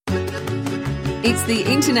It's the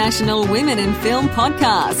International Women in Film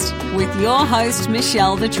podcast with your host,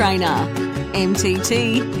 Michelle the Trainer.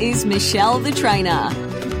 MTT is Michelle the Trainer.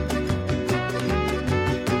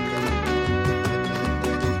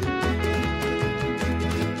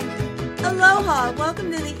 Aloha!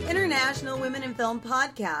 Welcome to the International Women in Film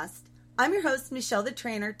podcast. I'm your host, Michelle the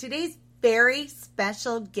Trainer. Today's very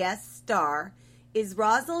special guest star is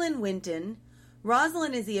Rosalind Winton.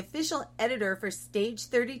 Rosalind is the official editor for Stage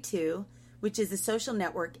 32, which is a social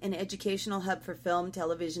network and educational hub for film,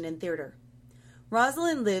 television, and theater.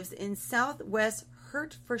 Rosalind lives in southwest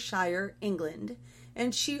Hertfordshire, England,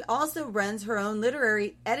 and she also runs her own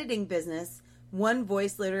literary editing business, One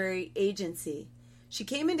Voice Literary Agency. She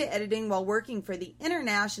came into editing while working for the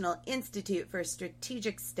International Institute for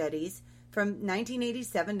Strategic Studies from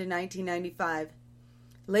 1987 to 1995.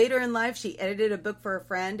 Later in life, she edited a book for a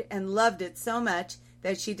friend and loved it so much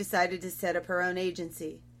that she decided to set up her own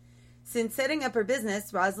agency. Since setting up her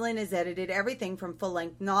business, Rosalind has edited everything from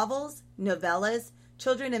full-length novels, novellas,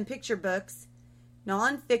 children and picture books,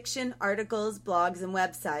 non-fiction articles, blogs, and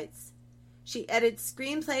websites. She edits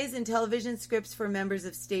screenplays and television scripts for members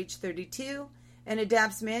of Stage 32 and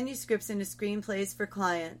adapts manuscripts into screenplays for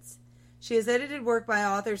clients. She has edited work by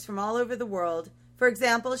authors from all over the world. For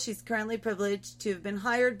example, she's currently privileged to have been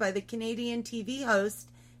hired by the Canadian TV host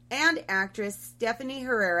and actress Stephanie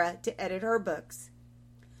Herrera to edit her books.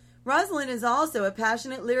 Rosalind is also a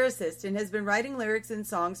passionate lyricist and has been writing lyrics and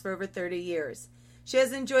songs for over 30 years. She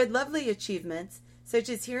has enjoyed lovely achievements, such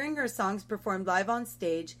as hearing her songs performed live on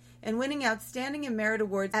stage and winning Outstanding and Merit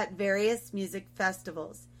Awards at various music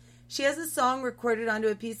festivals. She has a song recorded onto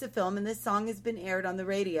a piece of film, and this song has been aired on the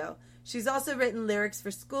radio. She's also written lyrics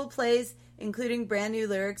for school plays, including brand new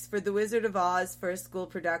lyrics for The Wizard of Oz for a school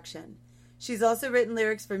production. She's also written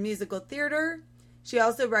lyrics for musical theater. She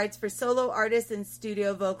also writes for solo artists and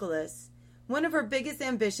studio vocalists. One of her biggest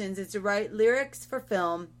ambitions is to write lyrics for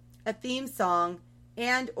film, a theme song,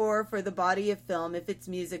 and or for the body of film if it's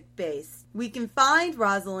music-based. We can find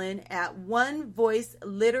Rosalind at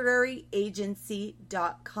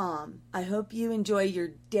onevoiceliteraryagency.com. I hope you enjoy your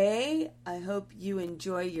day. I hope you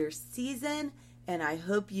enjoy your season. And I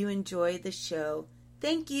hope you enjoy the show.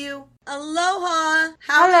 Thank you. Aloha.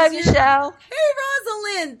 Hello, Michelle. Hey,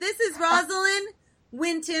 Rosalind. This is Rosalind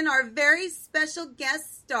Winton, our very special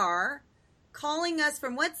guest star, calling us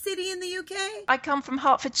from what city in the UK? I come from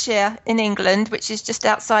Hertfordshire in England, which is just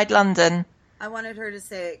outside London. I wanted her to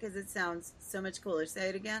say it because it sounds so much cooler. Say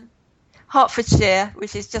it again. Hertfordshire,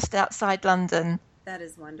 which is just outside London. That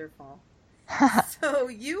is wonderful. So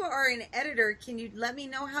you are an editor. Can you let me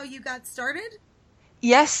know how you got started?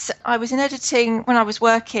 Yes, I was in editing when I was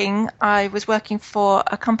working. I was working for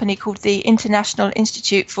a company called the International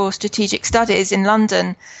Institute for Strategic Studies in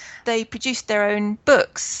London. They produced their own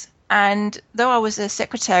books, and though I was a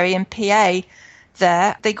secretary and PA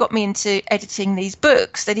there, they got me into editing these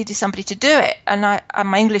books. They needed somebody to do it, and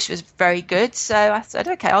my English was very good, so I said,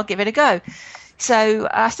 okay, I'll give it a go. So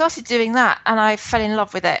I started doing that, and I fell in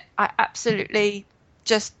love with it. I absolutely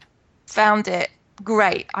just found it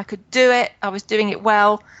great. I could do it. I was doing it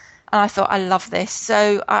well, and I thought, I love this.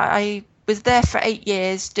 So I was there for 8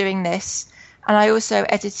 years doing this, and I also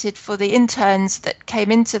edited for the interns that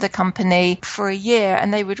came into the company for a year,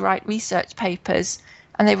 and they would write research papers,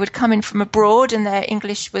 and they would come in from abroad, and their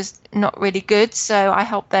English was not really good, so I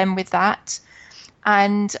helped them with that.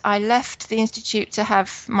 And I left the institute to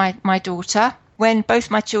have my daughter. When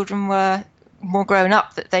both my children were more grown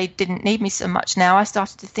up, that they didn't need me so much now, I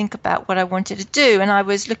started to think about what I wanted to do. And I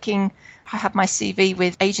was looking, I had my CV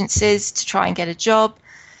with agencies to try and get a job.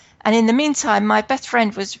 And in the meantime, my best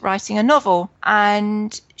friend was writing a novel,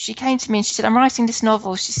 and she came to me and she said, I'm writing this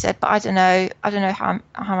novel. She said, but I don't know how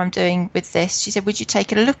I'm doing with this. She said, would you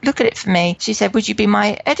take a look at it for me? She said, would you be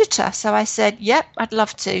my editor? So I said, yep, I'd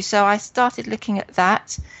love to. So I started looking at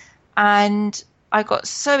that, and I got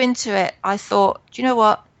so into it. I thought, do you know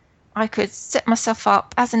what? I could set myself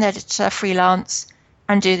up as an editor, freelance,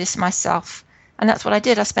 and do this myself. And that's what I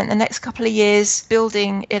did. I spent the next couple of years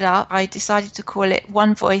building it up. I decided to call it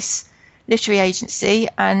One Voice Literary Agency,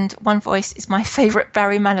 and One Voice is my favourite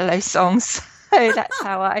Barry Manilow songs. So that's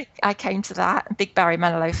how I came to that. I'm a big Barry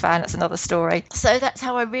Manilow fan. That's another story. So that's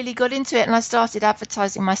how I really got into it. And I started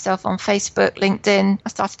advertising myself on Facebook, LinkedIn. I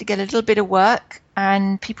started to get a little bit of work,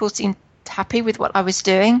 and people seemed happy with what I was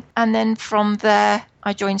doing. And then from there,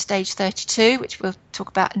 I joined Stage 32, which we'll talk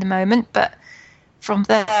about in a moment. But from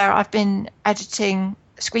there, I've been editing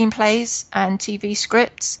screenplays and TV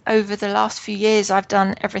scripts. Over the last few years, I've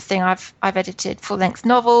done everything. I've edited full-length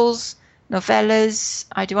novels, novellas,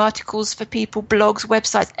 I do articles for people, blogs,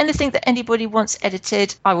 websites, anything that anybody wants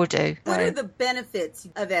edited, I will do. What are the benefits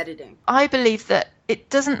of editing? I believe that it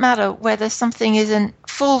doesn't matter whether something is a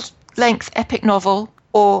full-length epic novel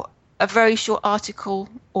or a very short article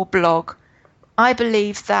or blog. I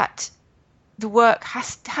believe that the work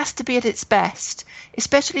has to be at its best,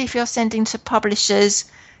 especially if you're sending to publishers,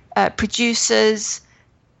 producers.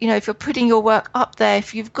 You know, if you're putting your work up there,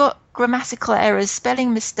 if you've got grammatical errors,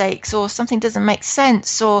 spelling mistakes, or something doesn't make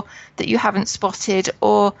sense, or that you haven't spotted,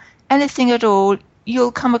 or anything at all,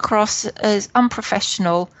 you'll come across as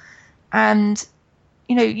unprofessional. And,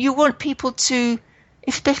 you know, you want people to,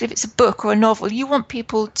 especially if it's a book or a novel, you want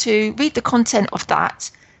people to read the content of that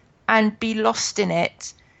and be lost in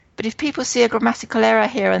it. But if people see a grammatical error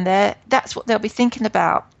here and there, that's what they'll be thinking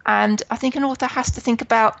about. And I think an author has to think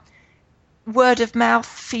about word of mouth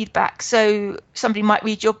feedback. So somebody might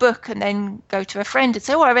read your book and then go to a friend and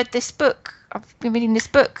say, oh, I read this book. I've been reading this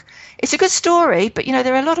book. It's a good story, but, you know,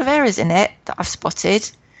 there are a lot of errors in it that I've spotted.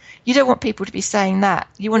 You don't want people to be saying that.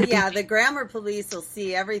 You want to be... the grammar police will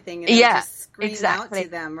see everything and just scream out to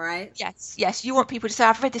them, right? Yes. You want people to say,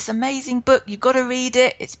 I've read this amazing book. You've got to read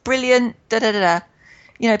it. It's brilliant. Da-da-da-da.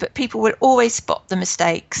 You know, but people will always spot the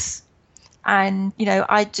mistakes. And, you know,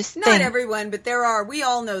 I just think... Not everyone, but there are. We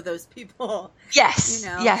all know those people. Yes, you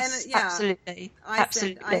know? yes, and, absolutely.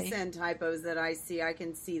 I send typos that I see. I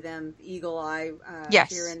can see them eagle eye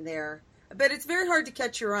here and there. But it's very hard to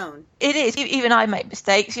catch your own. It is. Even I make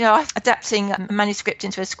mistakes. You know, I'm adapting a manuscript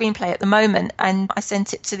into a screenplay at the moment, and I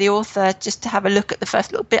sent it to the author just to have a look at the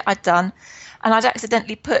first little bit I'd done. And I'd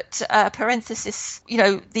accidentally put a parenthesis, you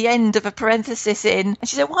know, the end of a parenthesis in. And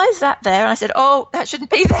she said, why is that there? And I said, oh, that shouldn't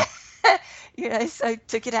be there. You know, so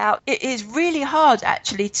took it out. It is really hard,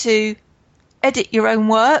 actually, to edit your own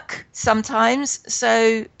work sometimes.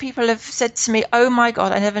 So people have said to me, oh my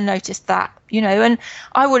God, I never noticed that, you know, and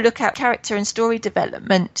I will look at character and story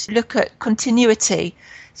development, look at continuity.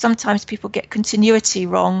 Sometimes people get continuity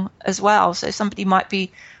wrong as well. So somebody might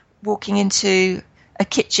be walking into a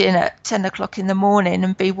kitchen at 10 o'clock in the morning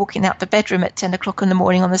and be walking out the bedroom at 10 o'clock in the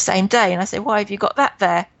morning on the same day. And I say, why have you got that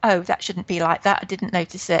there? Oh, that shouldn't be like that. I didn't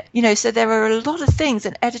notice it. You know, so there are a lot of things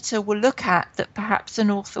an editor will look at that perhaps an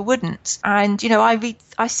author wouldn't. And, you know,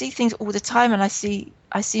 I see things all the time and I see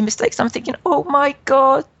mistakes. I'm thinking, oh my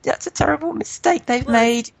God, that's a terrible mistake they've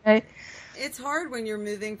made. You know? It's hard when you're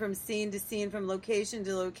moving from scene to scene, from location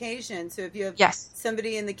to location. So if you have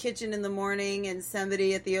somebody in the kitchen in the morning and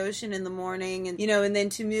somebody at the ocean in the morning, and, you know, and then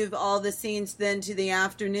to move all the scenes then to the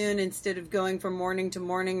afternoon instead of going from morning to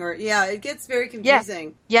morning, or, it gets very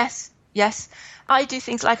confusing. Yes. I do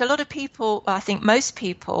things like a lot of people, I think most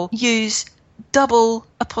people, use double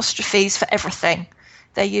apostrophes for everything.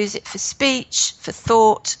 They use it for speech, for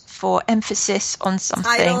thought, for emphasis on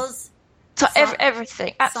something. Titles.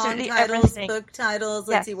 Everything, absolutely song titles, everything. Book titles.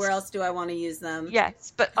 Let's see, where else do I want to use them?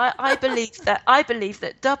 Yes, but I believe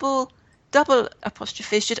that double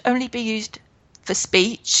apostrophes should only be used for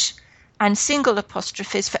speech, and single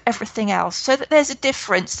apostrophes for everything else, so that there's a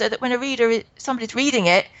difference. So that when somebody's reading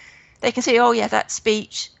it, they can say, "Oh yeah, that's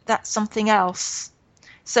speech. That's something else."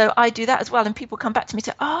 So I do that as well, and people come back to me and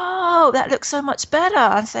say, "Oh, that looks so much better."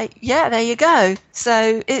 I say, "Yeah, there you go."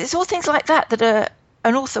 So it's all things like that that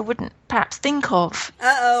an author wouldn't perhaps think of.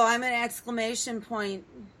 I'm an exclamation point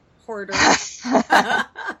hoarder.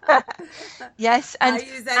 Yes, and I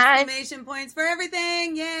use exclamation points for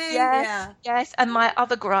everything. Yay! Yes. And my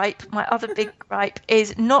other big gripe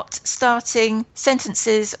is not starting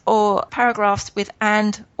sentences or paragraphs with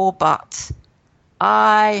and or but.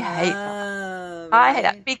 I hate that. Right. I hate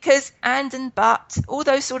that because and but, all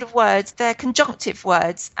those sort of words, they're conjunctive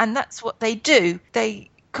words, and that's what they do. They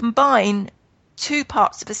combine two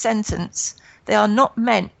parts of a sentence. They are not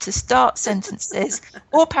meant to start sentences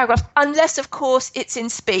or paragraphs, unless, of course, it's in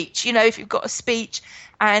speech. You know, if you've got a speech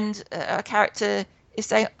and a character is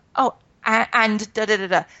saying, oh, and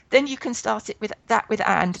da-da-da-da, then you can start it with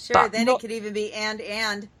and. Sure, but then it could even be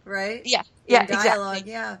and, right? Yeah, in dialogue,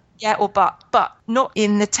 exactly. Yeah, or but not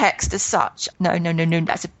in the text as such. No,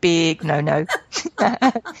 that's a big no.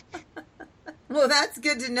 Well, that's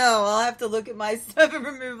good to know. I'll have to look at my stuff and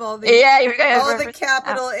remove all the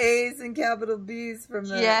capital A's and capital B's from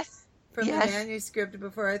the manuscript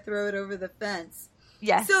before I throw it over the fence.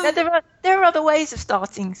 Yes. So, there are other ways of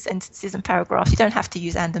starting sentences and paragraphs. You don't have to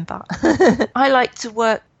use and but. I like to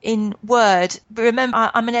work in Word. But remember,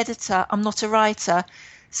 I'm an editor. I'm not a writer.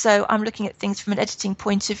 So I'm looking at things from an editing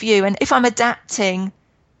point of view. And if I'm adapting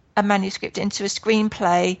a manuscript into a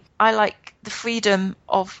screenplay, I like the freedom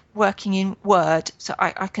of working in Word. So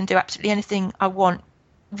I can do absolutely anything I want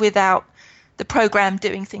without the program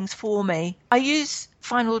doing things for me. I use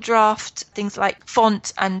Final Draft, things like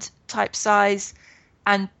font and type size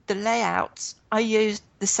and the layouts. I use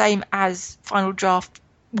the same as Final Draft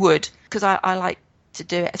would, because I like to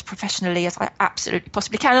do it as professionally as I absolutely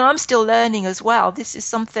possibly can. And I'm still learning as well. This is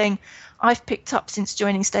something I've picked up since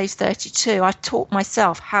joining Stage 32. I taught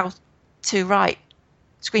myself how to write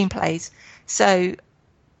screenplays. So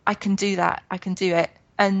I can do that. I can do it.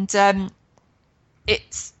 And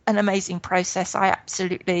it's an amazing process. I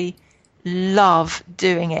absolutely love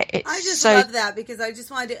doing it. I just love that, because I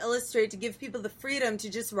just wanted to illustrate, to give people the freedom to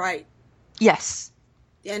just write. Yes.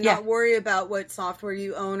 And not worry about what software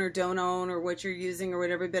you own or don't own, or what you're using or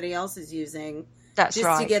what everybody else is using. That's just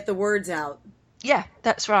right. to get the words out. Yeah,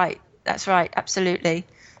 that's right. That's right. Absolutely.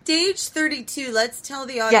 Stage 32, let's tell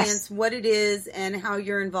the audience what it is and how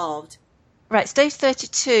you're involved. Right. Stage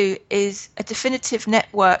 32 is a definitive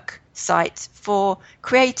network site for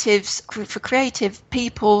creatives, for creative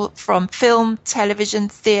people from film, television,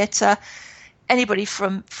 theatre, anybody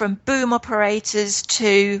from boom operators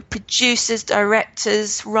to producers,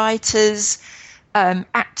 directors, writers,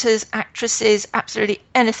 actors, actresses, absolutely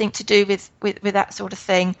anything to do with that sort of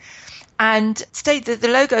thing. And the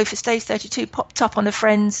logo for Stage 32 popped up on a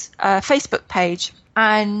friend's Facebook page,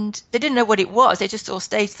 and they didn't know what it was. They just saw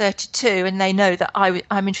Stage 32, and they know that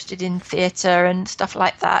I'm interested in theatre and stuff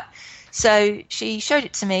like that. So she showed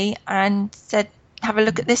it to me and said, have a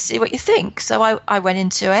look at this, see what you think. So I went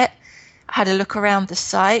into it, had a look around the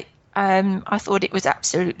site. I thought it was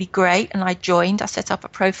absolutely great, and I joined. I set up a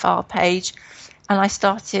profile page, and I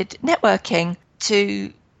started networking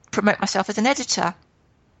to promote myself as an editor.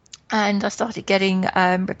 And I started getting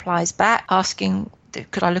replies back asking,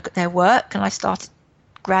 could I look at their work? And I started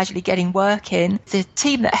gradually getting work in. The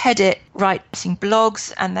team that head it writing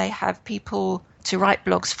blogs, and they have people to write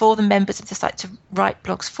blogs for them, members of the site to write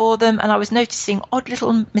blogs for them. And I was noticing odd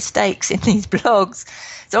little mistakes in these blogs.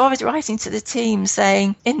 So I was writing to the team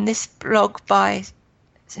saying, in this blog by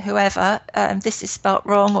whoever, this is spelt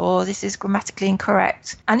wrong, or this is grammatically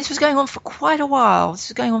incorrect. And this was going on for quite a while. This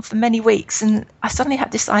was going on for many weeks. And I suddenly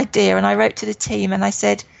had this idea, and I wrote to the team and I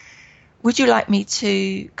said, would you like me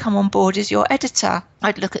to come on board as your editor?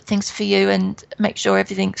 I'd look at things for you and make sure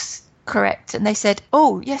everything's correct. And they said,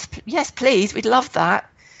 oh, yes, please, we'd love that.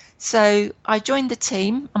 So I joined the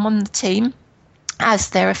team. I'm on the team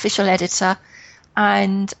as their official editor,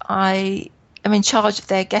 and I am in charge of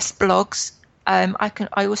their guest blogs. I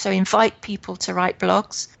also invite people to write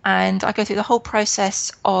blogs, and I go through the whole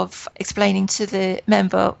process of explaining to the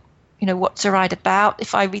member, what to write about.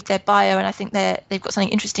 If I read their bio and I think they've got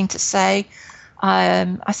something interesting to say,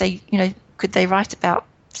 I say, could they write about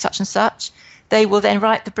such and such? They will then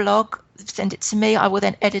write the blog, send it to me. I will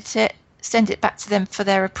then edit it, send it back to them for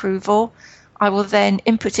their approval. I will then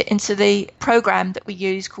input it into the program that we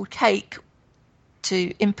use called Cake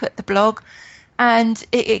to input the blog, and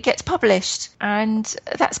it gets published. And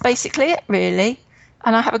that's basically it, really.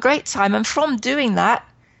 And I have a great time. And from doing that,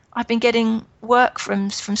 I've been getting work from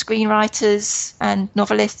screenwriters and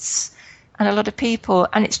novelists and a lot of people.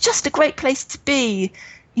 And it's just a great place to be.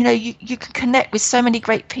 You can connect with so many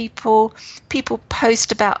great people. People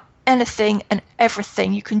post about anything and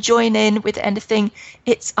everything. You can join in with anything.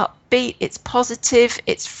 It's upbeat, it's positive,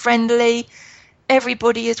 it's friendly.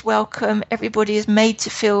 Everybody is welcome. Everybody is made to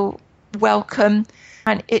feel welcome.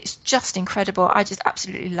 And it's just incredible. I just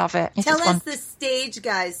absolutely love it. It's Tell just us the stage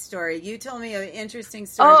guy's story. You told me an interesting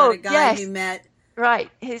story about a guy you met. Right.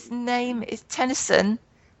 His name is Tennyson,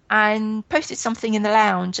 and posted something in the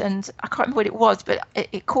lounge, and I can't remember what it was, but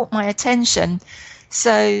it caught my attention.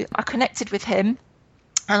 So I connected with him,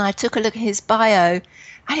 and I took a look at his bio,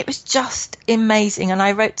 and it was just amazing. And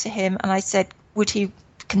I wrote to him and I said, would he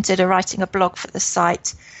consider writing a blog for the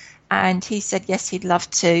site? And he said, yes, he'd love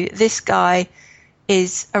to. This guy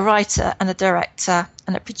is a writer and a director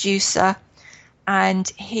and a producer, and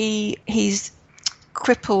he's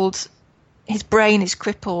crippled. His brain is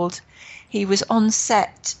crippled. He was on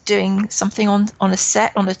set doing something on a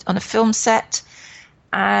film set,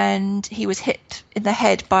 and he was hit in the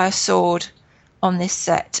head by a sword on this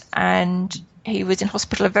set, and he was in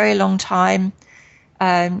hospital a very long time.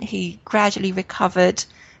 He gradually recovered,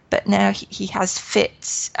 but now he has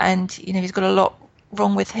fits, and he's got a lot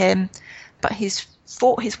wrong with him, but he's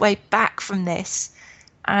fought his way back from this.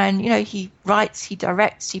 And he writes, he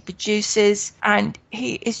directs, he produces, and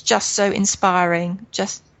he is just so inspiring,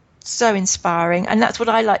 and that's what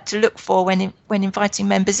I like to look for when inviting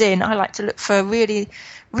members in. I like to look for really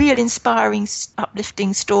real inspiring,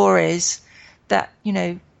 uplifting stories that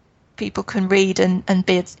people can read and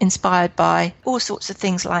be inspired by, all sorts of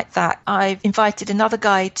things like that. I've invited another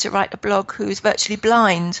guy to write a blog who is virtually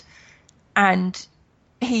blind, and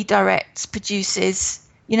he directs, produces.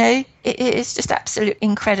 It is just absolutely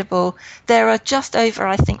incredible. There are just over,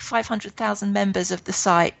 I think, 500,000 members of the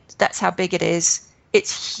site. That's how big it is.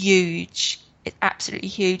 It's huge. It's absolutely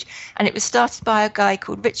huge. And it was started by a guy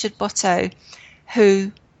called Richard Botto,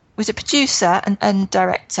 who was a producer and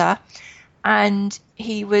director. And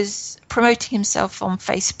he was promoting himself on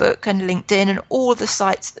Facebook and LinkedIn and all the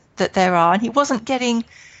sites that there are. And he wasn't getting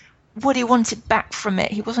what he wanted back from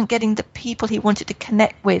it. He wasn't getting the people he wanted to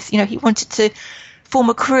connect with. He wanted to form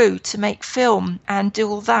a crew to make film and do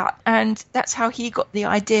all that. And that's how he got the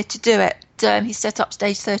idea to do it. He set up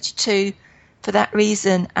Stage 32 for that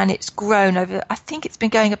reason, and it's grown over, I think it's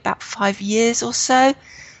been going about 5 years or so,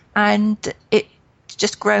 and it's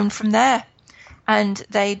just grown from there. And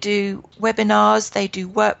they do webinars, they do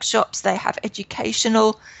workshops, they have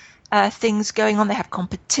educational things going on, they have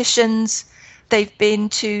competitions. They've been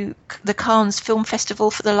to the Cannes Film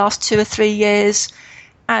Festival for the last 2 or 3 years,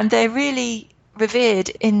 and they're really revered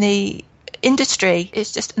in the industry.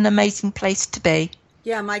 It's just an amazing place to be.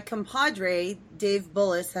 Yeah, my compadre, Dave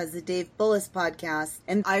Bullis, has the Dave Bullis podcast.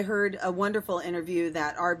 And I heard a wonderful interview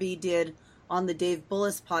that RB did on the Dave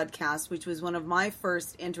Bullis podcast, which was one of my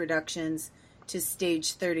first introductions to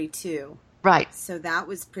Stage 32. Right. So that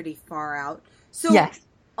was pretty far out. So yes.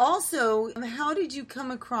 Also, how did you come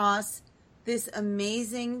across this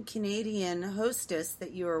amazing Canadian hostess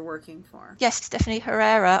that you are working for? Yes, Stephanie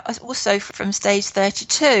Herrera, also from Stage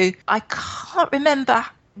 32. I can't remember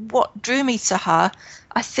what drew me to her.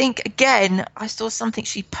 I think, again, I saw something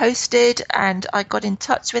she posted and I got in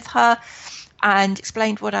touch with her and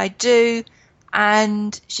explained what I do.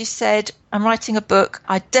 And she said, I'm writing a book.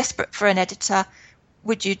 I'm desperate for an editor.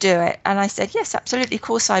 Would you do it? And I said, yes, absolutely. Of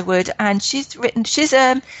course I would. And she's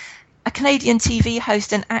a Canadian TV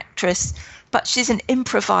host and actress, but she's an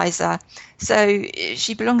improviser. So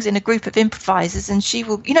she belongs in a group of improvisers, and she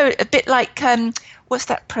will, a bit like, what's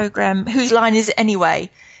that program? Whose Line Is It Anyway?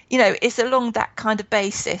 It's along that kind of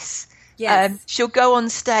basis. Yes. She'll go on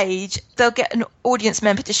stage. They'll get an audience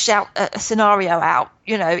member to shout a scenario out.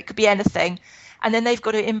 It could be anything. And then they've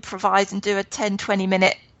got to improvise and do a 10,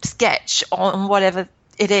 20-minute sketch on whatever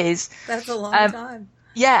it is. That's a long time.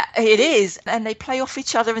 Yeah, it is. And they play off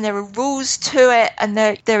each other, and there are rules to it, and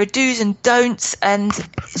there are do's and don'ts. And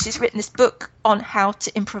she's written this book on how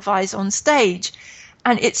to improvise on stage.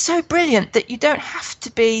 And it's so brilliant that you don't have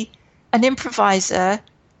to be an improviser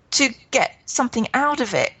to get something out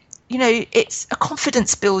of it. It's a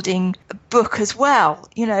confidence building book as well,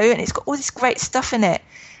 and it's got all this great stuff in it.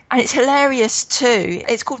 And it's hilarious too.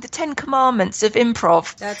 It's called The 10 Commandments of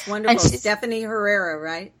Improv. That's wonderful. Stephanie Herrera,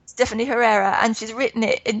 right? Stephanie Herrera, and she's written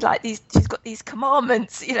it in she's got these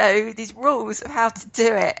commandments, these rules of how to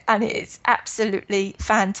do it, and it's absolutely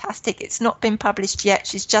fantastic. It's not been published yet.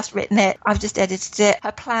 She's just written it. I've just edited it.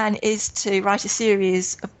 Her plan is to write a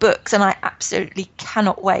series of books, and I absolutely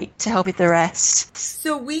cannot wait to help with the rest.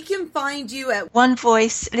 So we can find you at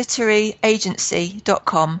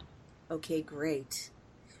onevoiceliteraryagency.com. Okay, great.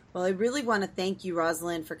 Well, I really want to thank you,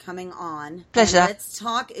 Rosalind, for coming on. Pleasure. And let's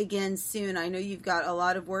talk again soon. I know you've got a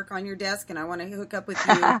lot of work on your desk, and I want to hook up with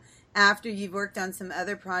you after you've worked on some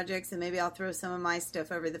other projects, and maybe I'll throw some of my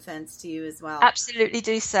stuff over the fence to you as well. Absolutely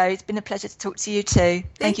do so. It's been a pleasure to talk to you too.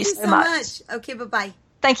 Thank you so much. Okay, bye-bye.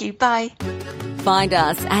 Thank you. Bye. Find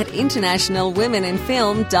us at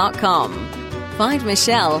internationalwomeninfilm.com. Find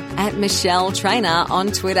Michelle at Michelle Trainer on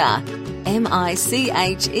Twitter,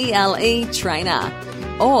 MICHELE Trainer.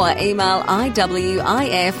 Or email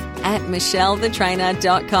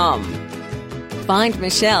iwif@michellethetrainer.com. Find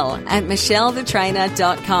Michelle at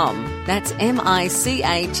michellethetrainer.com. That's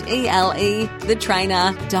MICHELE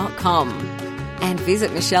thetrainer.com. And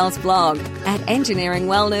visit Michelle's blog at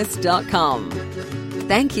engineeringwellness.com.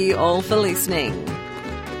 Thank you all for listening.